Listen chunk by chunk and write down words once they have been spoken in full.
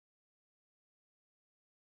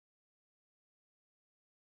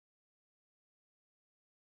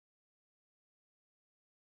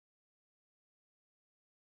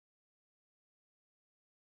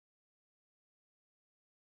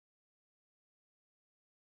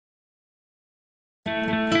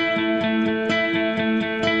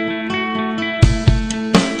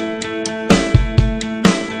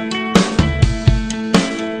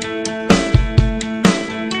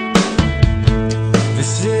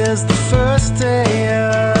is the first day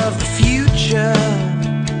of the future,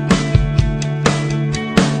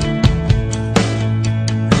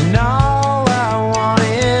 and all I want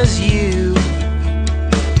is you.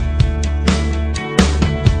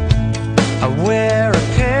 I wear a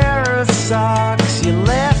pair of socks you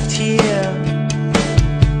left here,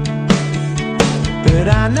 but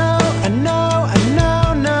I know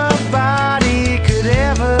nobody could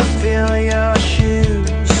ever fill your shoes.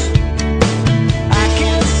 I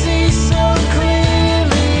can see so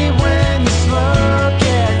clearly when the smoke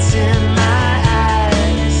gets in my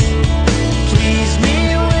eyes. Please me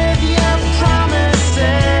with your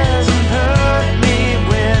promises and hurt me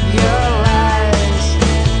with your lies.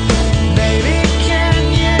 Baby, can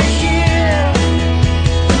you hear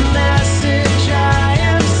the message I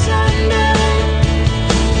am sending?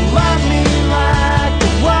 Love me like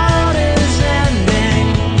the world is ending.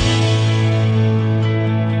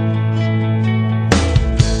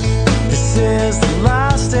 This is the